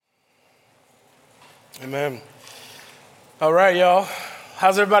Amen. All right, y'all.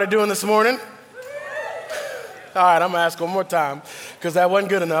 How's everybody doing this morning? All right, I'm going to ask one more time because that wasn't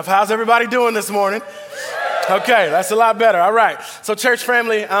good enough. How's everybody doing this morning? Okay, that's a lot better. All right. So church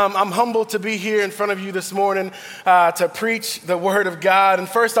family, I'm humbled to be here in front of you this morning to preach the word of God. And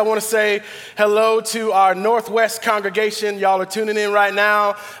first I want to say hello to our Northwest congregation. Y'all are tuning in right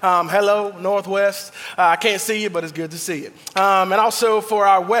now. Hello, Northwest. I can't see you, but it's good to see you. And also for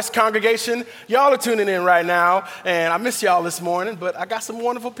our West congregation, y'all are tuning in right now. And I miss y'all this morning, but I got some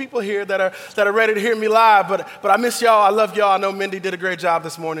wonderful people here that are ready to hear me live. But I miss y'all. I love y'all. I know Mindy did a great job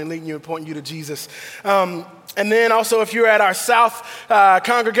this morning leading you and pointing you to Jesus. And then also, if you're at our South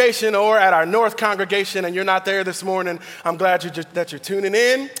congregation or at our North congregation and you're not there this morning, I'm glad that you're tuning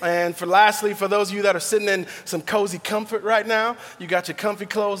in. And lastly, for those of you that are sitting in some cozy comfort right now, you got your comfy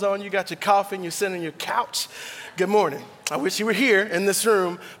clothes on, you got your coffee, and you're sitting on your couch, good morning. I wish you were here in this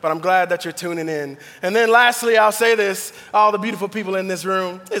room, but I'm glad that you're tuning in. And then lastly, I'll say this, all the beautiful people in this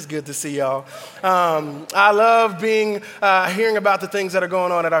room, it's good to see y'all. I love hearing about the things that are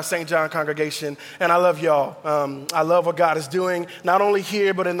going on at our St. John congregation, and I love y'all. I love what God is doing, not only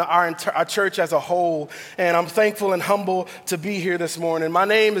here, but in our church as a whole. And I'm thankful and humble to be here this morning. My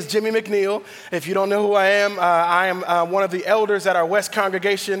name is Jimmy McNeal. If you don't know who I am one of the elders at our West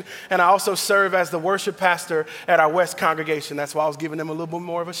congregation, and I also serve as the worship pastor at our West congregation. That's why I was giving them a little bit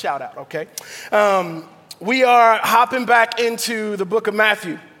more of a shout out, okay? We are hopping back into the book of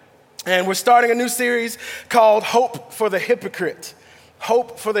Matthew, and we're starting a new series called Hope for the Hypocrite.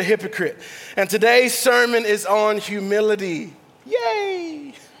 Hope for the Hypocrite. And today's sermon is on humility.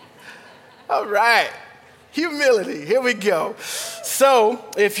 Yay! All right. Humility. Here we go. So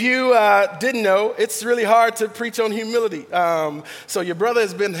if you didn't know, it's really hard to preach on humility. So your brother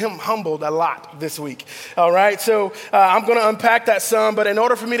has been humbled a lot this week. All right. So I'm going to unpack that some. But in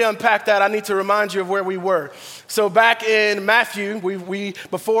order for me to unpack that, I need to remind you of where we were. So back in Matthew, we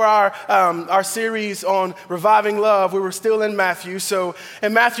before our series on reviving love, we were still in Matthew. So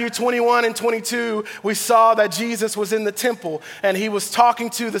in Matthew 21 and 22, we saw that Jesus was in the temple and he was talking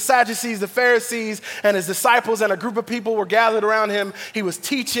to the Sadducees, the Pharisees, and his disciples, and a group of people were gathered around him. He was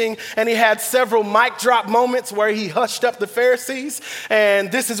teaching, and he had several mic drop moments where he hushed up the Pharisees.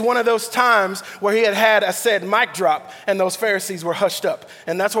 And this is one of those times where he had a said mic drop, and those Pharisees were hushed up.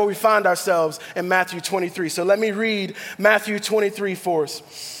 And that's where we find ourselves in Matthew 23. So let me read Matthew 23 for us.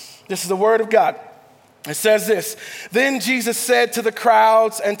 This is the word of God. It says this: Then Jesus said to the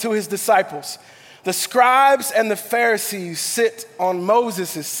crowds and to his disciples, "The scribes and the Pharisees sit on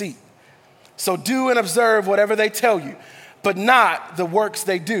Moses' seat. So do and observe whatever they tell you, but not the works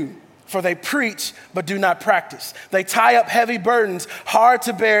they do. For they preach, but do not practice. They tie up heavy burdens, hard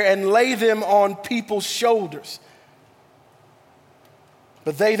to bear, and lay them on people's shoulders.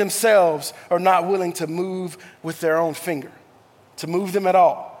 But they themselves are not willing to move with their own finger, to move them at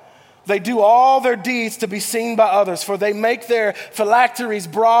all. They do all their deeds to be seen by others, for they make their phylacteries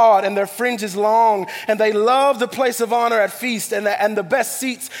broad and their fringes long, and they love the place of honor at feasts and the best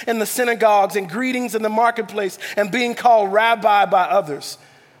seats in the synagogues and greetings in the marketplace and being called rabbi by others.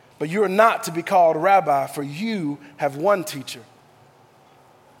 But you are not to be called rabbi, for you have one teacher,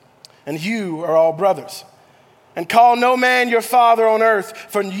 and you are all brothers. And call no man your father on earth,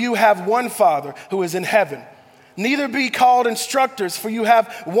 for you have one Father who is in heaven. Neither be called instructors, for you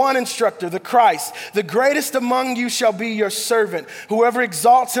have one instructor, the Christ. The greatest among you shall be your servant. Whoever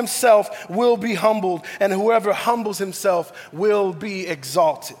exalts himself will be humbled, and whoever humbles himself will be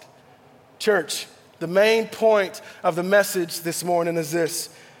exalted." Church, the main point of the message this morning is this: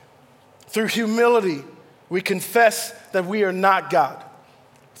 through humility, we confess that we are not God.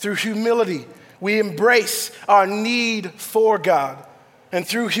 Through humility, we embrace our need for God. And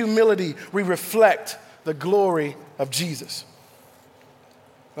through humility, we reflect the glory of Jesus.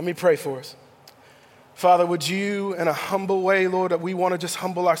 Let me pray for us. Father, would you, in a humble way, Lord, that we want to just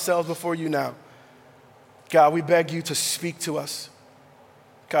humble ourselves before you now. God, we beg you to speak to us.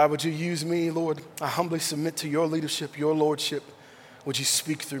 God, would you use me, Lord? I humbly submit to your leadership, your lordship. Would you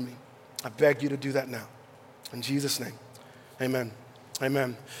speak through me? I beg you to do that now. In Jesus' name, amen.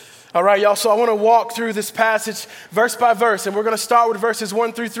 Amen. All right, y'all, so I want to walk through this passage verse by verse, and we're going to start with verses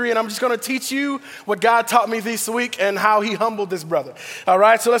 1 through 3, and I'm just going to teach you what God taught me this week and how he humbled this brother. All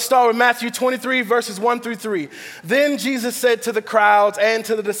right, so let's start with Matthew 23, verses 1 through 3. Then Jesus said to the crowds and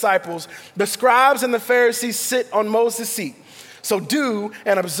to the disciples, "The scribes and the Pharisees sit on Moses' seat. So do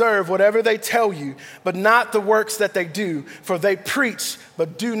and observe whatever they tell you, but not the works that they do, for they preach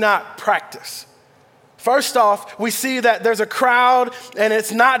but do not practice. First off, we see that there's a crowd, and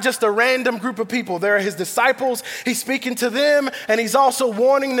it's not just a random group of people. There are his disciples. He's speaking to them, and he's also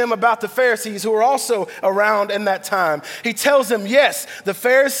warning them about the Pharisees who are also around in that time. He tells them, yes, the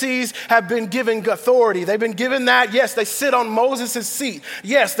Pharisees have been given authority. They've been given that. Yes, they sit on Moses' seat.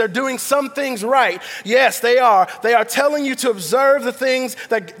 Yes, they're doing some things right. Yes, they are. They are telling you to observe the things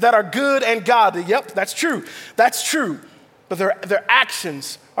that are good and godly. Yep, that's true. That's true. But their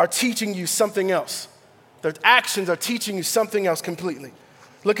actions are teaching you something else. Their actions are teaching you something else completely.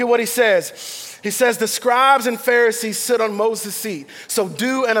 Look at what he says. He says, the scribes and Pharisees sit on Moses' seat. So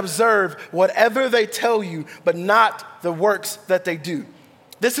do and observe whatever they tell you, but not the works that they do.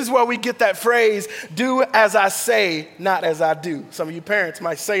 This is where we get that phrase, do as I say, not as I do. Some of you parents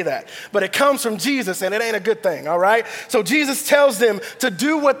might say that, but it comes from Jesus and it ain't a good thing, all right? So Jesus tells them to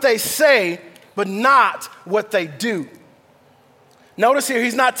do what they say, but not what they do. Notice here,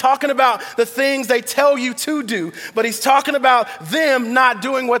 he's not talking about the things they tell you to do, but he's talking about them not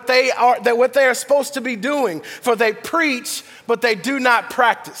doing what they are supposed to be doing. For they preach, but they do not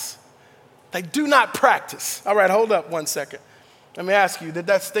practice. They do not practice. All right, hold up 1 second. Let me ask you, did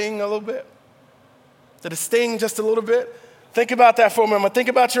that sting a little bit? Did it sting just a little bit? Think about that for a moment. Think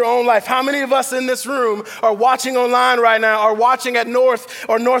about your own life. How many of us in this room are watching online right now, or watching at North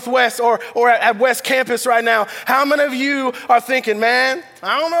or Northwest or at West Campus right now? How many of you are thinking, man,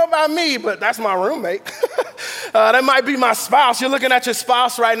 I don't know about me, but that's my roommate. That might be my spouse. You're looking at your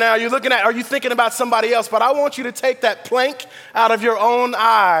spouse right now. Are you thinking about somebody else? But I want you to take that plank out of your own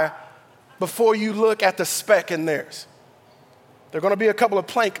eye before you look at the speck in theirs. There are going to be a couple of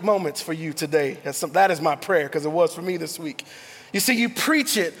plank moments for you today. That is my prayer, because it was for me this week. You see, you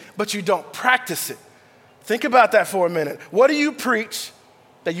preach it, but you don't practice it. Think about that for a minute. What do you preach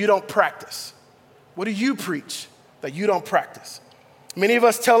that you don't practice? What do you preach that you don't practice? Many of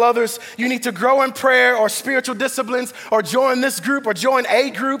us tell others you need to grow in prayer or spiritual disciplines or join this group or join a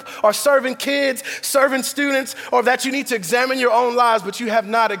group or serving kids, serving students, or that you need to examine your own lives, but you have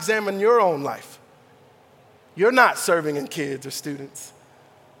not examined your own life. You're not serving in kids or students.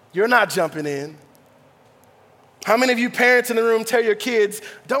 You're not jumping in. How many of you parents in the room tell your kids,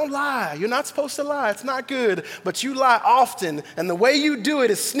 don't lie. You're not supposed to lie. It's not good. But you lie often. And the way you do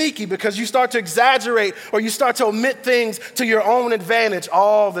it is sneaky, because you start to exaggerate or you start to omit things to your own advantage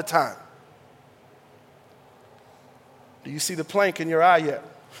all the time. Do you see the plank in your eye yet?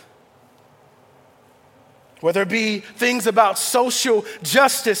 Whether it be things about social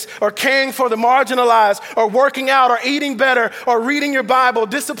justice or caring for the marginalized or working out or eating better or reading your Bible,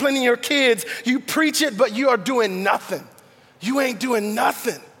 disciplining your kids, you preach it, but you are doing nothing. You ain't doing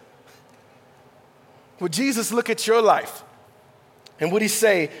nothing. Would Jesus look at your life and would he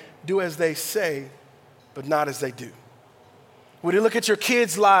say, do as they say, but not as they do? Would he look at your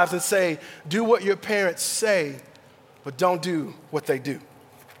kids' lives and say, do what your parents say, but don't do what they do?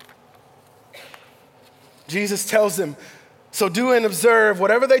 Jesus tells them, so do and observe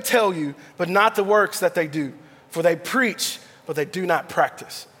whatever they tell you, but not the works that they do. For they preach, but they do not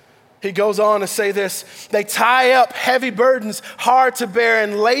practice. He goes on to say this, they tie up heavy burdens hard to bear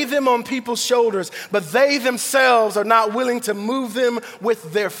and lay them on people's shoulders, but they themselves are not willing to move them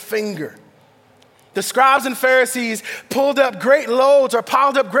with their finger. The scribes and Pharisees piled up great loads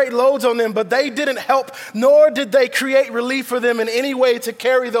on them, but they didn't help, nor did they create relief for them in any way to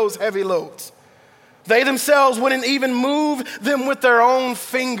carry those heavy loads. They themselves wouldn't even move them with their own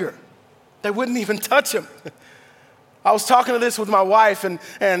finger. They wouldn't even touch them. I was talking to this with my wife,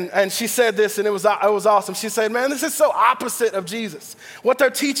 and she said this, and it was awesome. She said, man, this is so opposite of Jesus. What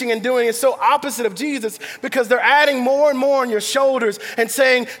they're teaching and doing is so opposite of Jesus, because they're adding more and more on your shoulders and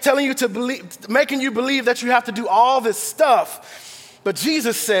telling you to believe, making you believe that you have to do all this stuff. But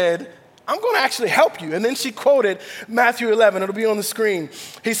Jesus said, I'm going to actually help you. And then she quoted Matthew 11. It'll be on the screen.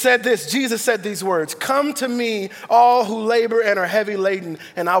 He said this, Jesus said these words, come to me, all who labor and are heavy laden,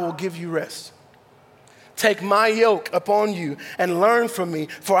 and I will give you rest. Take my yoke upon you and learn from me,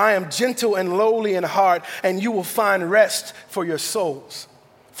 for I am gentle and lowly in heart, and you will find rest for your souls.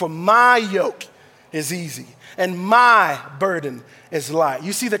 For my yoke is easy, and my burden is light.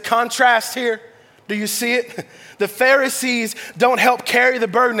 You see the contrast here? Do you see it? The Pharisees don't help carry the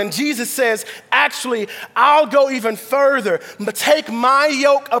burden. And Jesus says, actually, I'll go even further. But take my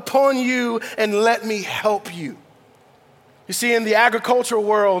yoke upon you and let me help you. You see, in the agricultural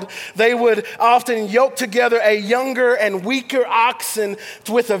world, they would often yoke together a younger and weaker oxen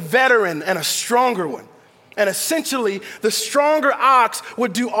with a veteran and a stronger one. And essentially, the stronger ox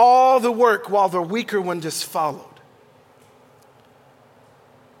would do all the work while the weaker one just followed.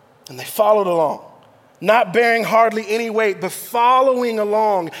 And they followed along. not bearing hardly any weight, but following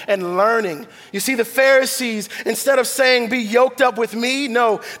along and learning. You see, the Pharisees, instead of saying, be yoked up with me,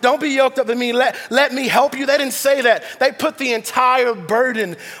 no, don't be yoked up with me, let me help you. They didn't say that. They put the entire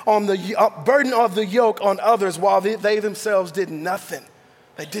burden of the yoke on others while they themselves did nothing.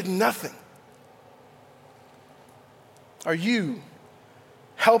 They did nothing. Are you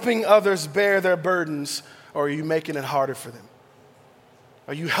helping others bear their burdens, or are you making it harder for them?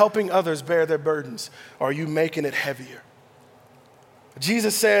 Are you helping others bear their burdens, or are you making it heavier?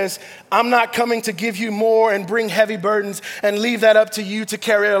 Jesus says, I'm not coming to give you more and bring heavy burdens and leave that up to you to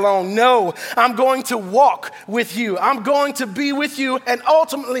carry it along. No, I'm going to walk with you. I'm going to be with you, and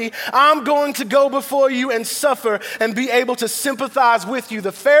ultimately, I'm going to go before you and suffer and be able to sympathize with you.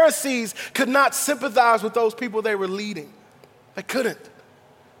 The Pharisees could not sympathize with those people they were leading. They couldn't,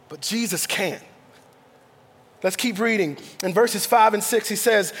 but Jesus can. Let's keep reading. In verses 5 and 6, he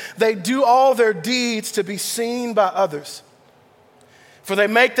says, they do all their deeds to be seen by others. For they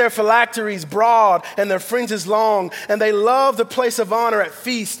make their phylacteries broad and their fringes long, and they love the place of honor at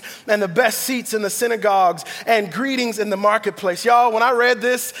feast and the best seats in the synagogues and greetings in the marketplace. Y'all, when I read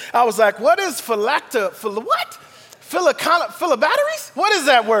this, I was like, what is what? Batteries? What is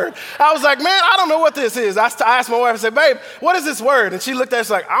that word? I was like, man, I don't know what this is. I asked my wife, I said, babe, what is this word? And she looked at it,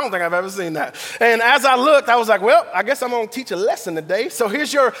 she's like, I don't think I've ever seen that. And as I looked, I was like, well, I guess I'm going to teach a lesson today. So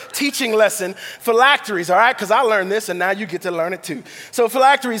here's your teaching lesson, phylacteries, all right? Because I learned this, and now you get to learn it too. So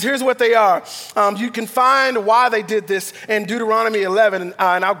phylacteries, here's what they are. You can find why they did this in Deuteronomy 11,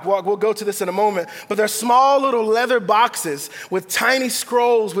 and we'll go to this in a moment. But they're small little leather boxes with tiny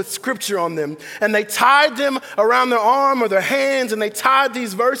scrolls with scripture on them, and they tied them around their arm or their hands, and they tied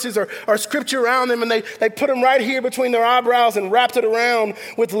these verses or scripture around them, and they put them right here between their eyebrows and wrapped it around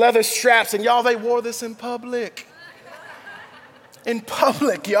with leather straps. And y'all, they wore this in public. In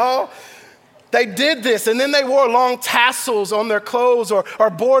public, y'all. They did this, and then they wore long tassels on their clothes or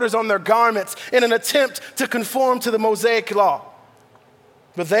borders on their garments in an attempt to conform to the Mosaic law.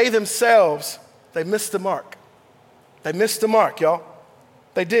 But they themselves, they missed the mark. They missed the mark, y'all.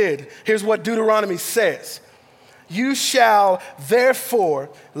 They did. Here's what Deuteronomy says. You shall therefore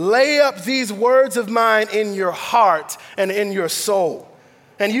lay up these words of mine in your heart and in your soul.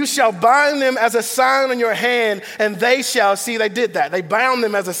 And you shall bind them as a sign on your hand, and they shall, see, they did that. They bound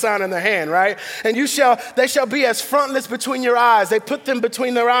them as a sign on their hand, right? And they shall be as frontlets between your eyes. They put them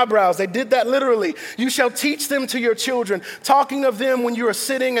between their eyebrows. They did that literally. You shall teach them to your children, talking of them when you are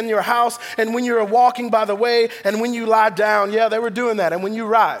sitting in your house and when you are walking by the way and when you lie down. Yeah, they were doing that. And when you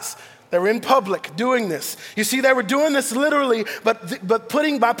rise. They were in public doing this. You see, they were doing this literally, but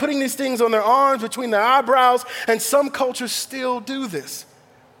putting these things on their arms, between their eyebrows, and some cultures still do this.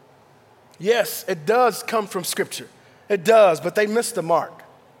 Yes, it does come from Scripture. It does, but they missed the mark.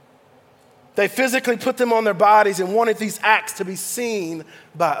 They physically put them on their bodies and wanted these acts to be seen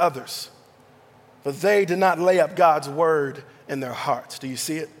by others. But they did not lay up God's word in their hearts. Do you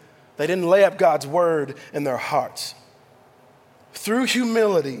see it? They didn't lay up God's word in their hearts. Through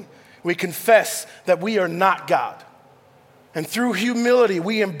humility, we confess that we are not God. And through humility,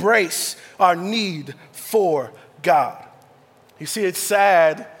 we embrace our need for God. You see, it's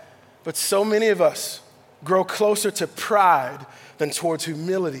sad, but so many of us grow closer to pride than towards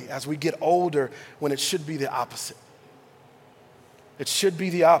humility as we get older, when it should be the opposite. It should be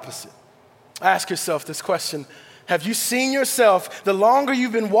the opposite. Ask yourself this question. Have you seen yourself, the longer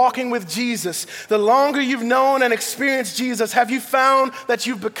you've been walking with Jesus, the longer you've known and experienced Jesus, have you found that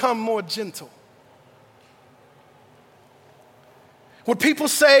you've become more gentle? Would people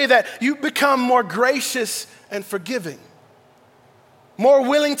say that you've become more gracious and forgiving? More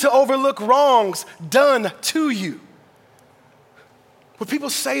willing to overlook wrongs done to you? Would people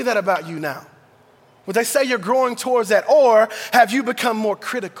say that about you now? Would they say you're growing towards that? Or have you become more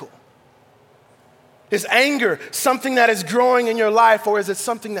critical? Is anger something that is growing in your life, or is it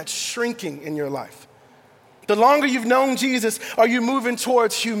something that's shrinking in your life? The longer you've known Jesus, are you moving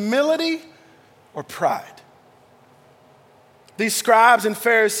towards humility or pride? These scribes and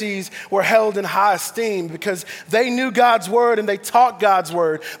Pharisees were held in high esteem because they knew God's word and they taught God's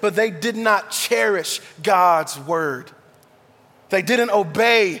word, but they did not cherish God's word. They didn't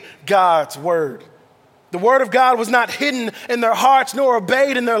obey God's word. The word of God was not hidden in their hearts nor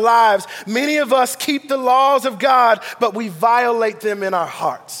obeyed in their lives. Many of us keep the laws of God, but we violate them in our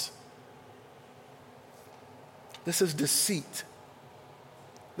hearts. This is deceit.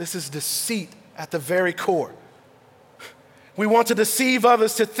 This is deceit at the very core. We want to deceive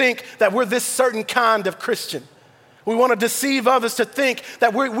others to think that we're this certain kind of Christian. We want to deceive others to think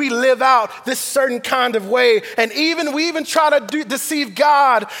that we live out this certain kind of way. And we even try to deceive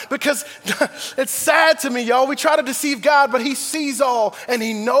God, because it's sad to me, y'all. We try to deceive God, but he sees all and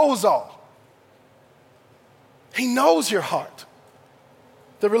he knows all. He knows your heart.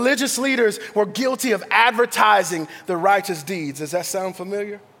 The religious leaders were guilty of advertising the righteous deeds. Does that sound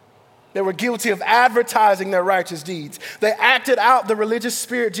familiar? They were guilty of advertising their righteous deeds. They acted out the religious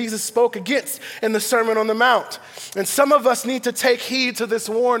spirit Jesus spoke against in the Sermon on the Mount. And some of us need to take heed to this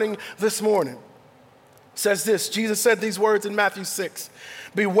warning this morning. It says this, Jesus said these words in Matthew 6,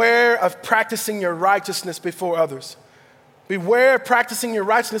 "Beware of practicing your righteousness before others. Beware of practicing your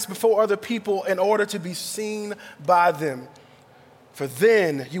righteousness before other people in order to be seen by them. For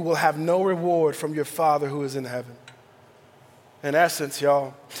then you will have no reward from your Father who is in heaven." In essence,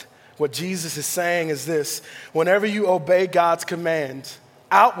 y'all, what Jesus is saying is this: whenever you obey God's commands,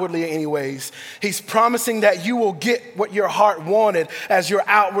 outwardly anyways, he's promising that you will get what your heart wanted as you're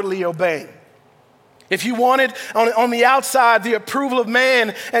outwardly obeying. If you wanted on the outside the approval of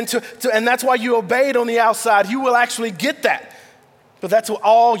man, and that's why you obeyed on the outside, you will actually get that. But that's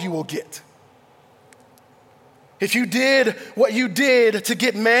all you will get. If you did what you did to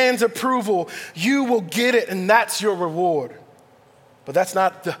get man's approval, you will get it, and that's your reward. But that's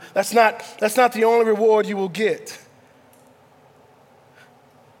not the only reward you will get.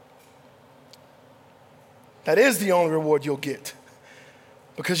 That is the only reward you'll get,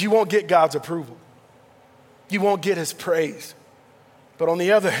 because you won't get God's approval. You won't get his praise. But on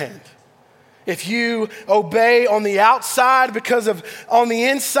the other hand, if you obey on the outside because of on the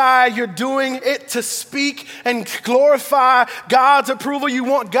inside you're doing it to speak and glorify God's approval, you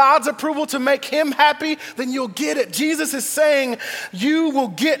want God's approval to make him happy, then you'll get it. Jesus is saying you will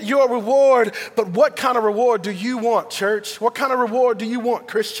get your reward. But what kind of reward do you want, church? What kind of reward do you want,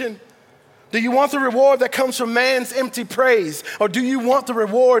 Christian? Do you want the reward that comes from man's empty praise? Or do you want the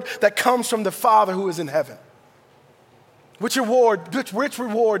reward that comes from the Father who is in heaven? Which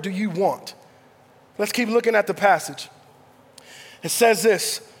reward do you want? Let's keep looking at the passage. It says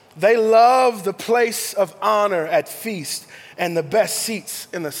this: they love the place of honor at feasts and the best seats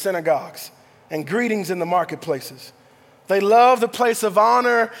in the synagogues and greetings in the marketplaces. They love the place of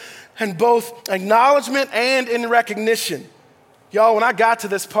honor in both acknowledgement and in recognition. Y'all, when I got to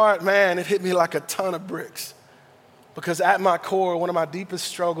this part, man, it hit me like a ton of bricks. Because at my core, one of my deepest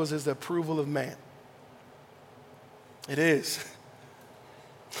struggles is the approval of man. It is.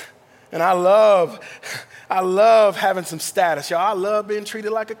 And I love having some status, y'all. I love being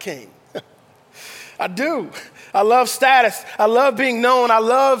treated like a king. I do. I love status. I love being known. I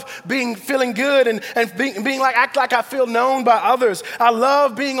love feeling good and act like I feel known by others. I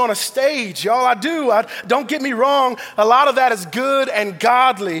love being on a stage, y'all. I do. Don't get me wrong. A lot of that is good and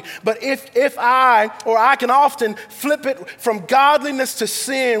godly. But if I can often flip it from godliness to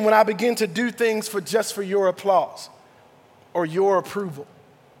sin when I begin to do things just for your applause or your approval,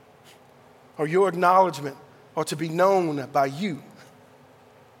 or your acknowledgement, or to be known by you.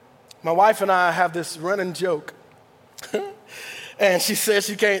 My wife and I have this running joke, and she says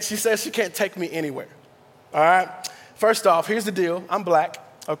she can't take me anywhere. All right. First off, here's the deal: I'm black.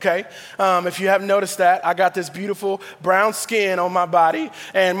 Okay. If you haven't noticed that, I got this beautiful brown skin on my body,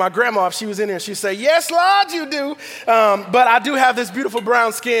 and my grandma, if she was in here, she'd say, "Yes, Lord, you do." But I do have this beautiful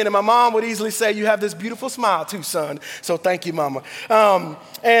brown skin, and my mom would easily say, "You have this beautiful smile too, son." So thank you, Mama.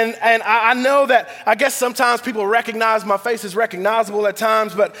 And I know that I guess sometimes people recognize my face is recognizable at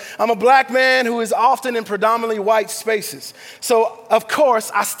times, but I'm a black man who is often in predominantly white spaces. So of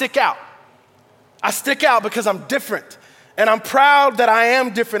course I stick out. I stick out because I'm different. And I'm proud that I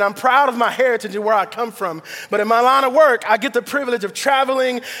am different. I'm proud of my heritage and where I come from. But in my line of work, I get the privilege of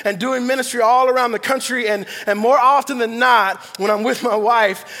traveling and doing ministry all around the country. And more often than not, when I'm with my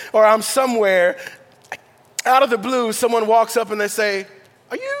wife or I'm somewhere, out of the blue, someone walks up and they say,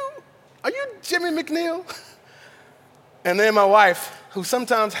 Are you Jimmy McNeal? And then my wife, who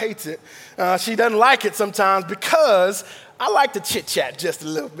sometimes hates it, she doesn't like it sometimes because I like to chit-chat just a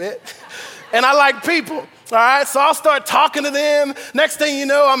little bit. And I like people, all right? So I'll start talking to them. Next thing you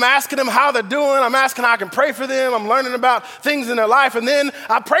know, I'm asking them how they're doing. I'm asking how I can pray for them. I'm learning about things in their life, and then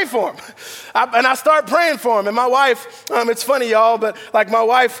I pray for them. And I start praying for them. And my wife, it's funny, y'all, but like my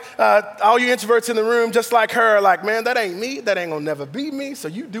wife, all you introverts in the room, just like her, are like, man, that ain't me. That ain't gonna never be me, so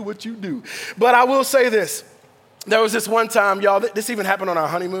you do what you do. But I will say this. There was this one time, y'all, this even happened on our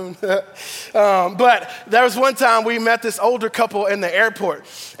honeymoon, but there was one time we met this older couple in the airport,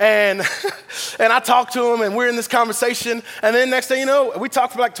 and I talked to them, and we're in this conversation, and then next thing you know, we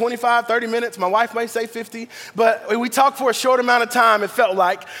talked for like 25, 30 minutes. My wife may say 50, but we talked for a short amount of time, it felt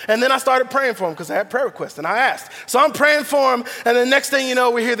like, and then I started praying for them because I had prayer requests, and I asked. So I'm praying for them, and then next thing you know,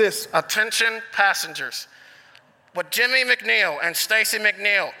 we hear this, "Attention passengers, with Jimmy McNeal and Stacy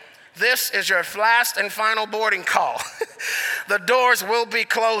McNeal, this is your last and final boarding call. The doors will be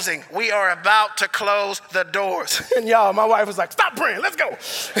closing. We are about to close the doors." And y'all, my wife was like, "Stop praying, let's go."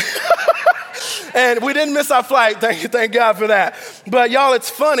 And we didn't miss our flight, thank God for that. But y'all, it's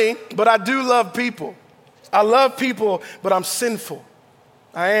funny, but I do love people. I love people, but I'm sinful.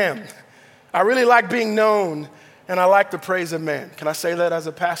 I am. I really like being known, and I like the praise of man. Can I say that as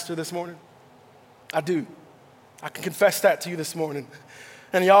a pastor this morning? I do. I can confess that to you this morning.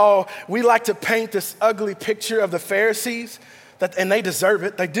 And y'all, we like to paint this ugly picture of the Pharisees, and they deserve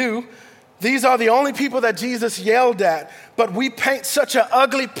it, they do. These are the only people that Jesus yelled at, but we paint such an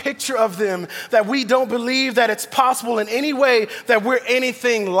ugly picture of them that we don't believe that it's possible in any way that we're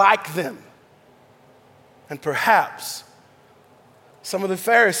anything like them. And perhaps some of the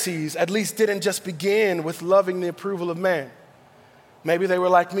Pharisees at least didn't just begin with loving the approval of man. Maybe they were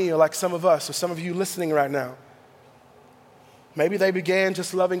like me or like some of us or some of you listening right now. Maybe they began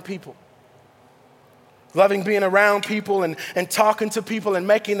just loving people, loving being around people and talking to people and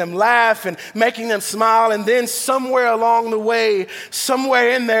making them laugh and making them smile. And then somewhere along the way,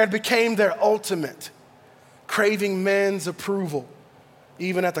 somewhere in there, it became their ultimate, craving men's approval,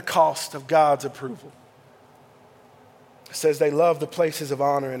 even at the cost of God's approval. It says they love the places of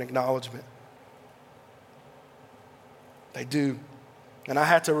honor and acknowledgement. They do. And I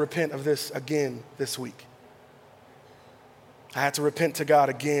had to repent of this again this week. I had to repent to God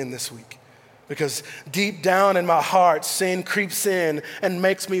again this week because deep down in my heart, sin creeps in and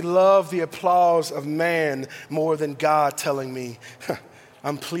makes me love the applause of man more than God telling me,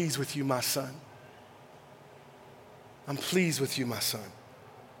 "I'm pleased with you, my son. I'm pleased with you, my son."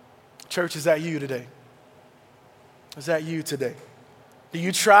 Church, is that you today? Is that you today? Do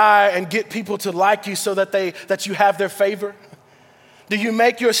you try and get people to like you so that you have their favor? Do you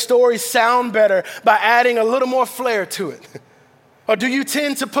make your story sound better by adding a little more flair to it? Or do you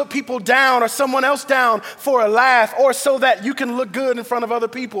tend to put people down or someone else down for a laugh or so that you can look good in front of other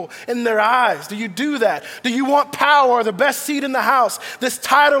people in their eyes? Do you do that? Do you want power or the best seat in the house, this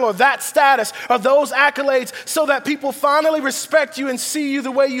title or that status or those accolades so that people finally respect you and see you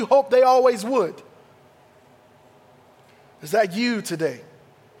the way you hope they always would? Is that you today?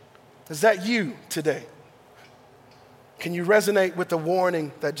 Is that you today? Can you resonate with the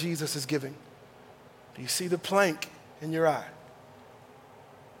warning that Jesus is giving? Do you see the plank in your eye?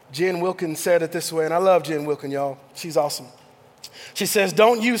 Jen Wilkin said it this way, and I love Jen Wilkin, y'all. She's awesome. She says,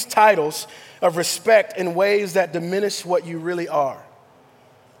 "Don't use titles of respect in ways that diminish what you really are."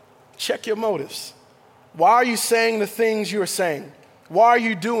 Check your motives. Why are you saying the things you are saying? Why are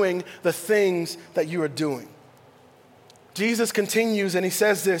you doing the things that you are doing? Jesus continues and he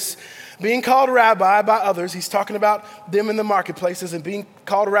says this, being called rabbi by others, he's talking about them in the marketplaces and being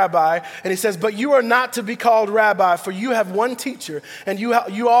called rabbi, and he says, "But you are not to be called rabbi, for you have one teacher, and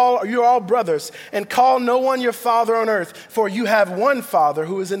you're all brothers, and call no one your father on earth, for you have one Father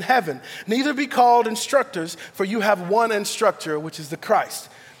who is in heaven. Neither be called instructors, for you have one instructor, which is the Christ."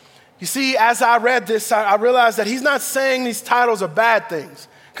 You see, as I read this, I realized that he's not saying these titles are bad things.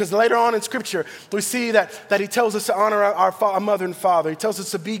 Because later on in Scripture, we see that he tells us to honor our mother and father. He tells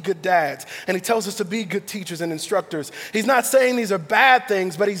us to be good dads. And he tells us to be good teachers and instructors. He's not saying these are bad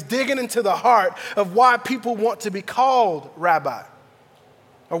things, but he's digging into the heart of why people want to be called rabbi.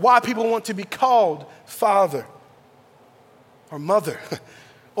 Or why people want to be called father or mother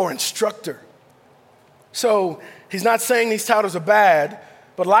or instructor. So he's not saying these titles are bad,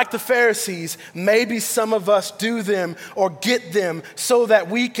 but like the Pharisees, maybe some of us do them or get them so that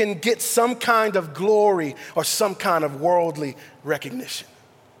we can get some kind of glory or some kind of worldly recognition.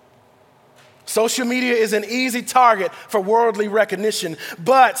 Social media is an easy target for worldly recognition,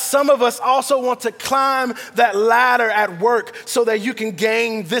 but some of us also want to climb that ladder at work so that you can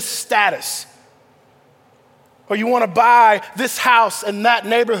gain this status. Or you want to buy this house in that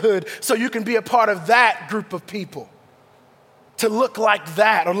neighborhood so you can be a part of that group of people. To look like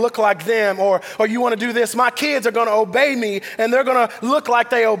that or look like them, or you want to do this. My kids are going to obey me and they're going to look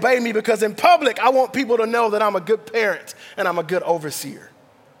like they obey me because in public, I want people to know that I'm a good parent and I'm a good overseer.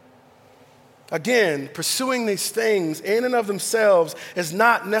 Again, pursuing these things in and of themselves is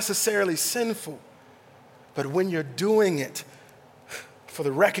not necessarily sinful, but when you're doing it for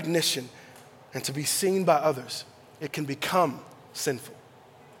the recognition and to be seen by others, it can become sinful.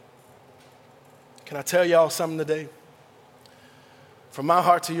 Can I tell y'all something today? From my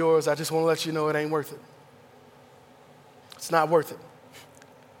heart to yours, I just want to let you know it ain't worth it. It's not worth it.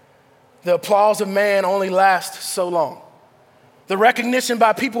 The applause of man only lasts so long. The recognition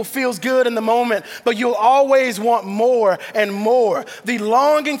by people feels good in the moment, but you'll always want more and more. The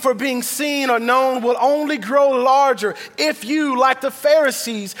longing for being seen or known will only grow larger if you, like the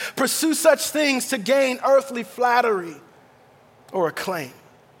Pharisees, pursue such things to gain earthly flattery or acclaim.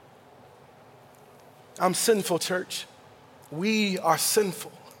 I'm sinful, church. We are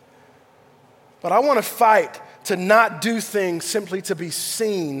sinful. But I want to fight to not do things simply to be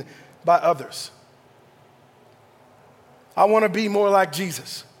seen by others. I want to be more like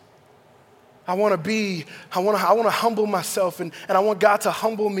Jesus. I want to humble myself, and I want God to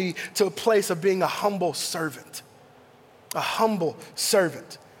humble me to a place of being a humble servant. A humble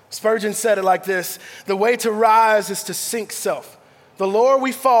servant. Spurgeon said it like this: the way to rise is to sink self. The lower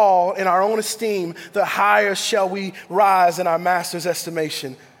we fall in our own esteem, the higher shall we rise in our master's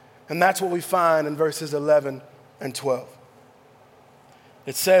estimation. And that's what we find in verses 11 and 12.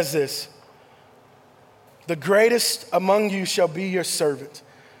 It says this: the greatest among you shall be your servant.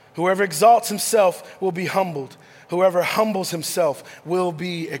 Whoever exalts himself will be humbled. Whoever humbles himself will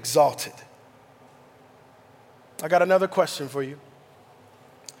be exalted. I got another question for you.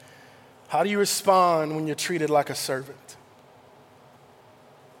 How do you respond when you're treated like a servant?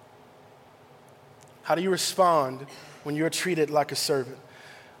 How do you respond when you're treated like a servant?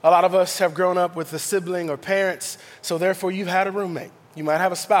 A lot of us have grown up with a sibling or parents, so therefore you've had a roommate. You might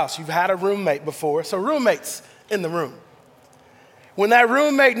have a spouse. You've had a roommate before. So roommates in the room. When that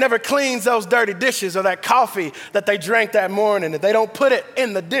roommate never cleans those dirty dishes or that coffee that they drank that morning, if they don't put it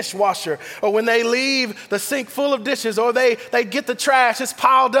in the dishwasher, or when they leave the sink full of dishes, or they get the trash, it's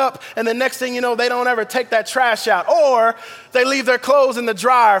piled up, and the next thing you know, they don't ever take that trash out, or they leave their clothes in the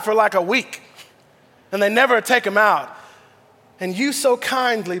dryer for like a week, and they never take them out. And you so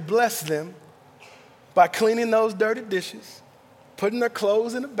kindly bless them by cleaning those dirty dishes, putting their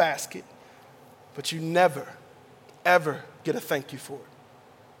clothes in a basket, but you never, ever get a thank you for it.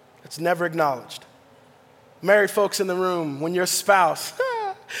 It's never acknowledged. Married folks in the room, when your spouse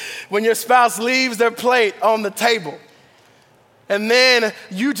leaves their plate on the table, and then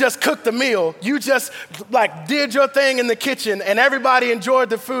you just cooked the meal, you just did your thing in the kitchen, and everybody enjoyed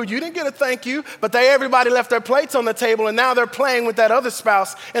the food. You didn't get a thank you, but everybody left their plates on the table, and now they're playing with that other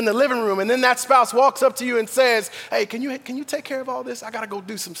spouse in the living room. And then that spouse walks up to you and says, hey, can you take care of all this? I got to go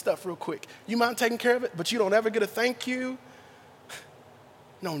do some stuff real quick. You mind taking care of it? But you don't ever get a thank you?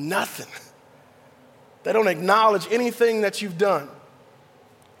 No, nothing. They don't acknowledge anything that you've done.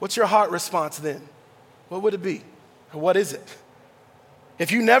 What's your heart response then? What would it be? Or what is it?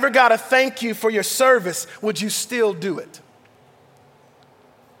 If you never got a thank you for your service, would you still do it?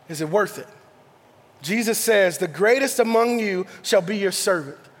 Is it worth it? Jesus says, the greatest among you shall be your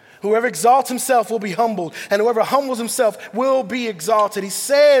servant. Whoever exalts himself will be humbled, and whoever humbles himself will be exalted. He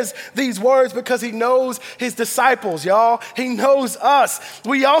says these words because he knows his disciples, y'all. He knows us.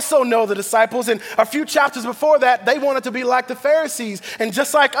 We also know the disciples, and a few chapters before that, they wanted to be like the Pharisees. And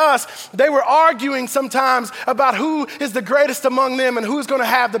just like us, they were arguing sometimes about who is the greatest among them and who's going to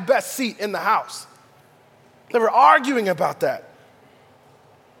have the best seat in the house. They were arguing about that.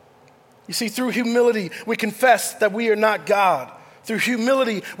 You see, through humility, we confess that we are not God. Through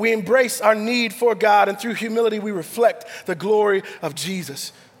humility, we embrace our need for God, and through humility, we reflect the glory of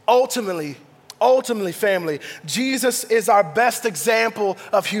Jesus. Ultimately, family, Jesus is our best example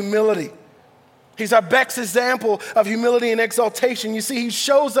of humility. He's our best example of humility and exaltation. You see, he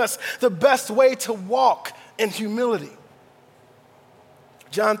shows us the best way to walk in humility.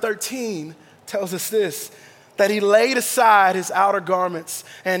 John 13 tells us this, that he laid aside his outer garments,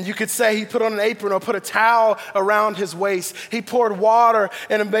 and you could say he put on an apron or put a towel around his waist. He poured water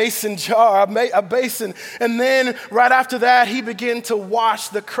in a basin, and then right after that, he began to wash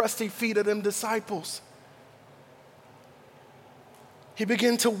the crusty feet of them disciples. He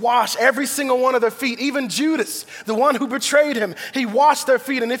began to wash every single one of their feet, even Judas, the one who betrayed him. He washed their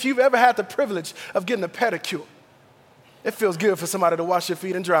feet, and if you've ever had the privilege of getting a pedicure, it feels good for somebody to wash your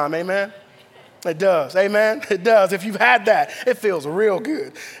feet and dry them, amen? It does, amen? It does. If you've had that, it feels real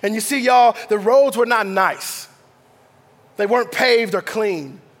good. And you see, y'all, the roads were not nice. They weren't paved or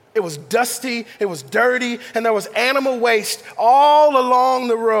clean. It was dusty, it was dirty, and there was animal waste all along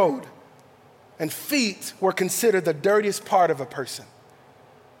the road. And feet were considered the dirtiest part of a person.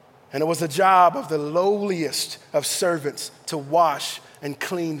 And it was the job of the lowliest of servants to wash and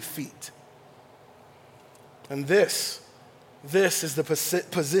clean feet. And this is the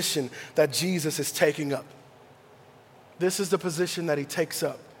position that Jesus is taking up. This is the position that he takes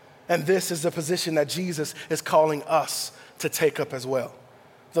up. And this is the position that Jesus is calling us to take up as well.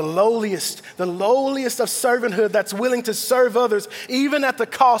 The lowliest of servanthood that's willing to serve others, even at the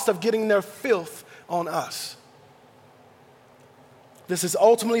cost of getting their filth on us. This is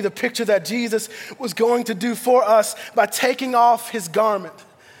ultimately the picture that Jesus was going to do for us by taking off his garment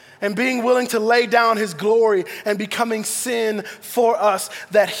and being willing to lay down his glory and becoming sin for us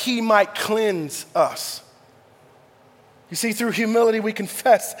that he might cleanse us. You see, through humility, we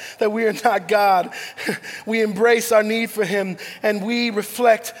confess that we are not God. We embrace our need for him, and we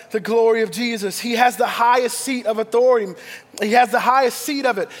reflect the glory of Jesus. He has the highest seat of authority. He has the highest seat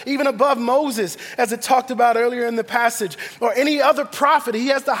of it, even above Moses, as it talked about earlier in the passage, or any other prophet. He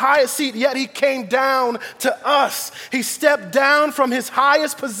has the highest seat, yet he came down to us. He stepped down from his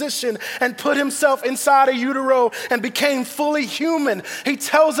highest position and put himself inside a utero and became fully human. He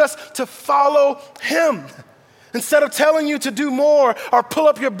tells us to follow him. Instead of telling you to do more or pull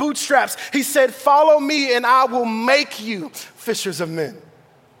up your bootstraps, he said, follow me and I will make you fishers of men.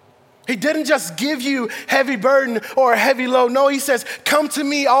 He didn't just give you heavy burden or a heavy load. No, he says, come to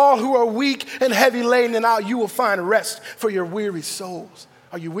me all who are weak and heavy laden, and you will find rest for your weary souls.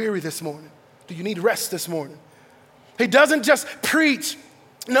 Are you weary this morning? Do you need rest this morning? He doesn't just preach.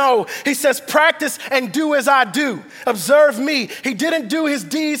 No, he says, practice and do as I do. Observe me. He didn't do his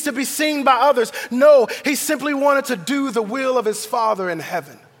deeds to be seen by others. No, he simply wanted to do the will of his Father in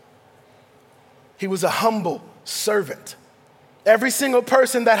heaven. He was a humble servant. Every single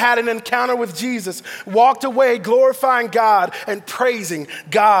person that had an encounter with Jesus walked away glorifying God and praising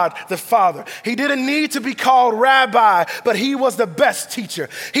God the Father. He didn't need to be called rabbi, but he was the best teacher.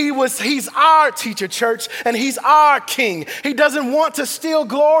 He's our teacher, church, and he's our king. He doesn't want to steal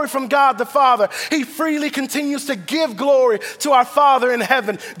glory from God the Father. He freely continues to give glory to our Father in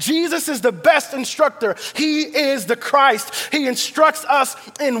heaven. Jesus is the best instructor. He is the Christ. He instructs us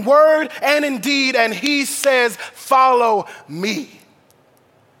in word and in deed, and he says, follow me.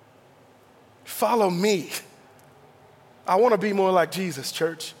 Follow me. I want to be more like Jesus,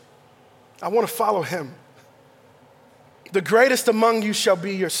 church. I want to follow him. The greatest among you shall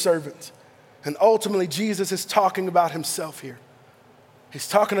be your servant. And ultimately, Jesus is talking about himself here. He's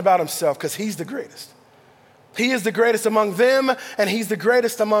talking about himself because he's the greatest. He is the greatest among them, and he's the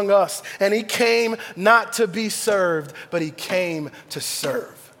greatest among us. And he came not to be served, but he came to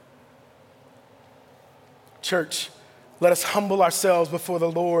serve. Church, let us humble ourselves before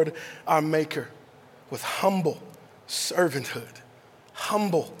the Lord, our Maker, with humble servanthood.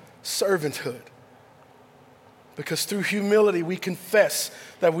 Humble servanthood. Because through humility, we confess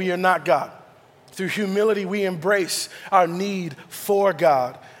that we are not God. Through humility, we embrace our need for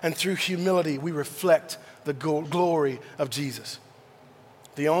God. And through humility, we reflect the glory of Jesus.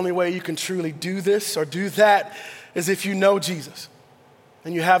 The only way you can truly do this or do that is if you know Jesus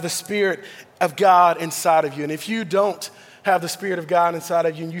and you have the Spirit of God inside of you. And if you don't have the Spirit of God inside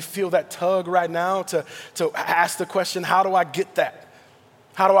of you and you feel that tug right now to ask the question, how do I get that?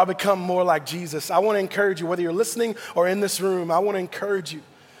 How do I become more like Jesus? I want to encourage you, whether you're listening or in this room, I want to encourage you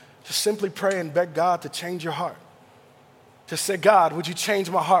to simply pray and beg God to change your heart. Just say, God, would you change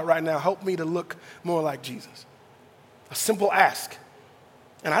my heart right now? Help me to look more like Jesus. A simple ask.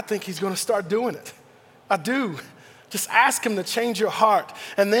 And I think he's going to start doing it. I do. Just ask him to change your heart.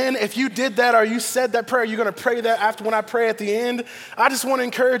 And then if you did that or you said that prayer, you're going to pray that after when I pray at the end. I just want to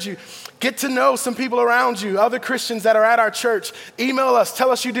encourage you, get to know some people around you, other Christians that are at our church. Email us,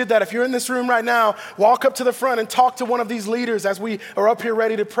 tell us you did that. If you're in this room right now, walk up to the front and talk to one of these leaders as we are up here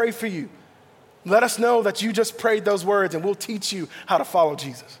ready to pray for you. Let us know that you just prayed those words and we'll teach you how to follow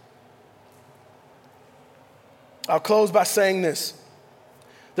Jesus. I'll close by saying this.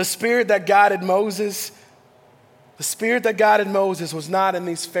 The spirit that guided Moses was not in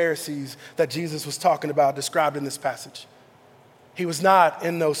these Pharisees that Jesus was talking about, described in this passage. He was not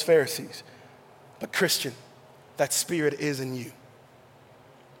in those Pharisees. But Christian, that spirit is in you.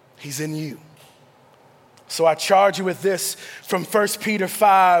 He's in you. So I charge you with this from 1 Peter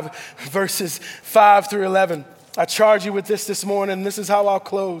 5, verses 5 through 11. I charge you with this morning, and this is how I'll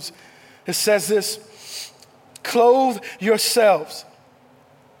close. It says this, clothe yourselves,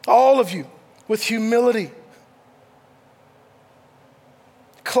 all of you, with humility.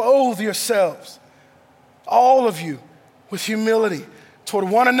 Clothe yourselves, all of you, with humility toward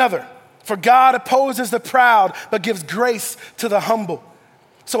one another. For God opposes the proud, but gives grace to the humble.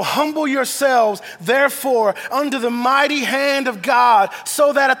 So humble yourselves, therefore, under the mighty hand of God,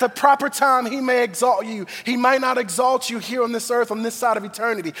 so that at the proper time he may exalt you. He might not exalt you here on this earth, on this side of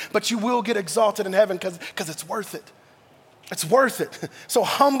eternity, but you will get exalted in heaven because it's worth it. It's worth it. So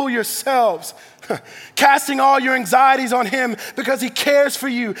humble yourselves, casting all your anxieties on him because he cares for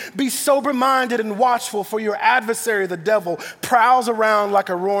you. Be sober-minded and watchful, for your adversary, the devil, prowls around like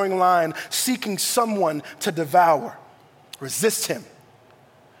a roaring lion, seeking someone to devour. Resist him.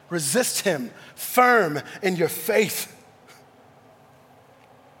 Resist him, firm in your faith.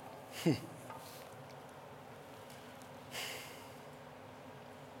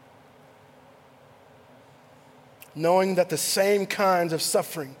 Knowing that the same kinds of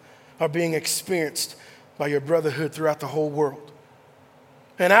suffering are being experienced by your brotherhood throughout the whole world.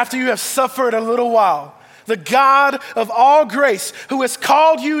 And after you have suffered a little while, the God of all grace, who has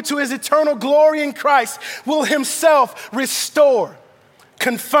called you to his eternal glory in Christ, will himself restore,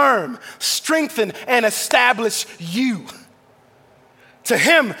 confirm, strengthen, and establish you. To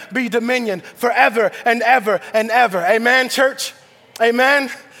him be dominion forever and ever and ever. Amen, church? Amen?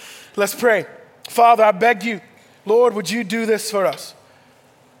 Let's pray. Father, I beg you, Lord, would you do this for us?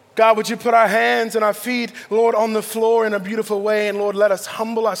 God, would you put our hands and our feet, Lord, on the floor in a beautiful way? And Lord, let us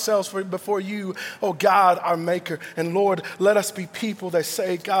humble ourselves before you, oh God, our maker. And Lord, let us be people that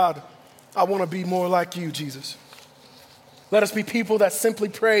say, God, I want to be more like you, Jesus. Let us be people that simply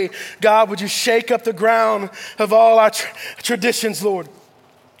pray, God, would you shake up the ground of all our traditions, Lord?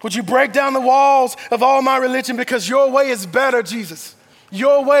 Would you break down the walls of all my religion, because your way is better, Jesus.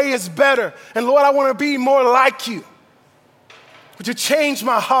 Your way is better. And Lord, I want to be more like you. Would you change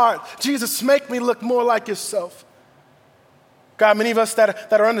my heart? Jesus, make me look more like yourself. God, many of us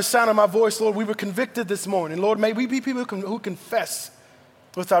that are under the sound of my voice, Lord, we were convicted this morning. Lord, may we be people who confess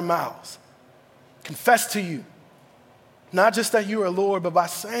with our mouths. Confess to you. Not just that you are Lord, but by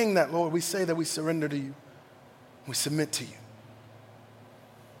saying that, Lord, we say that we surrender to you. We submit to you.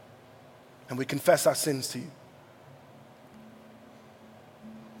 And we confess our sins to you.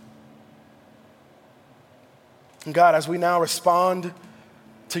 And God, as we now respond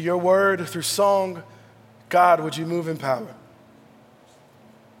to your word through song, God, would you move in power?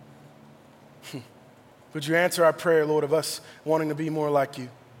 Would you answer our prayer, Lord, of us wanting to be more like you?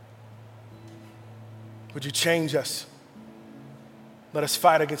 Would you change us? Let us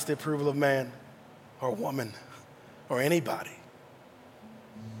fight against the approval of man or woman or anybody.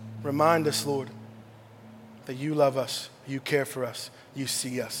 Remind us, Lord, that you love us, you care for us, you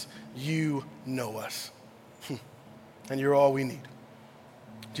see us, you know us. And you're all we need.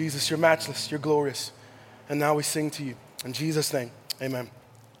 Jesus, you're matchless, you're glorious. And now we sing to you. In Jesus' name, amen.